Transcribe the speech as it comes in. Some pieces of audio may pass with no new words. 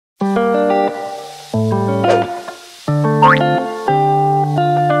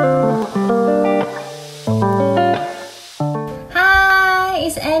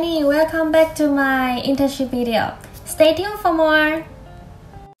internship video. Stay tuned for more!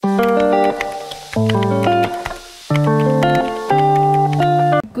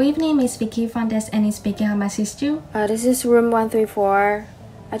 Good evening, Miss Vicky from Desk Any speaking. How may I assist you? This is room 134.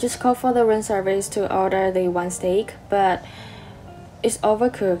 I just called for the room service to order the one steak, but it's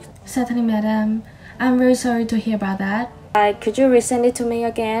overcooked. Certainly, madam. I'm very sorry to hear about that. Could you resend it to me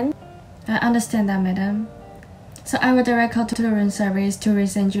again? I understand that, madam. So I will direct call to the room service to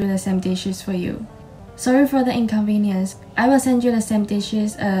resend you the same dishes for you. Sorry for the inconvenience. I will send you the same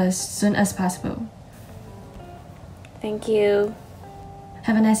dishes as soon as possible. Thank you.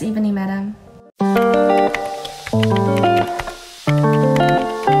 Have a nice evening, madam.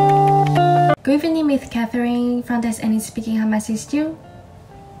 Good evening, Miss Catherine from Desk Any speaking. How may I assist you?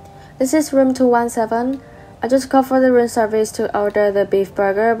 This is room 217. I just called for the room service to order the beef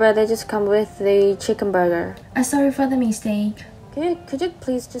burger, but they just come with the chicken burger. Sorry for the mistake. Could you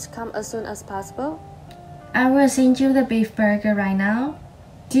please just come as soon as possible? I will send you the beef burger right now.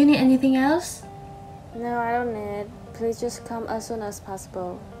 Do you need anything else? No, I don't need. Please just come as soon as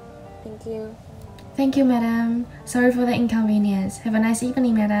possible. Thank you. Thank you, madam. Sorry for the inconvenience. Have a nice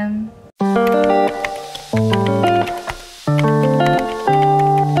evening, madam.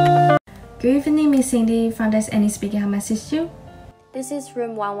 Good evening, Miss Cindy from Desk Any speaking. How may I assist you? This is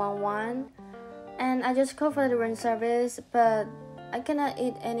room 111, and I just called for the room service, but I cannot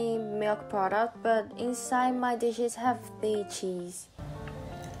eat any milk product, but inside my dishes have the cheese.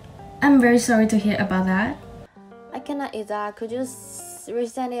 I'm very sorry to hear about that. I cannot eat that. Could you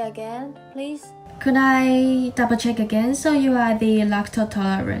resend it again, please? Could I double check again? So you are the lactose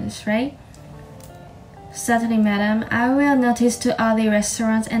tolerance, right? Certainly, madam. I will notice to all the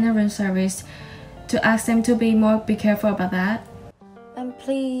restaurants and the room service to ask them to be careful about that. And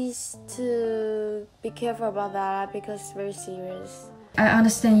please to be careful about that because it's very serious. I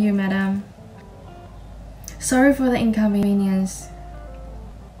understand you, madam. Sorry for the inconvenience.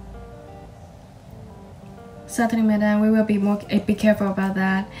 Certainly, madam. We will be careful about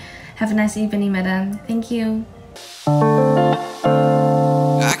that. Have a nice evening, madam. Thank you.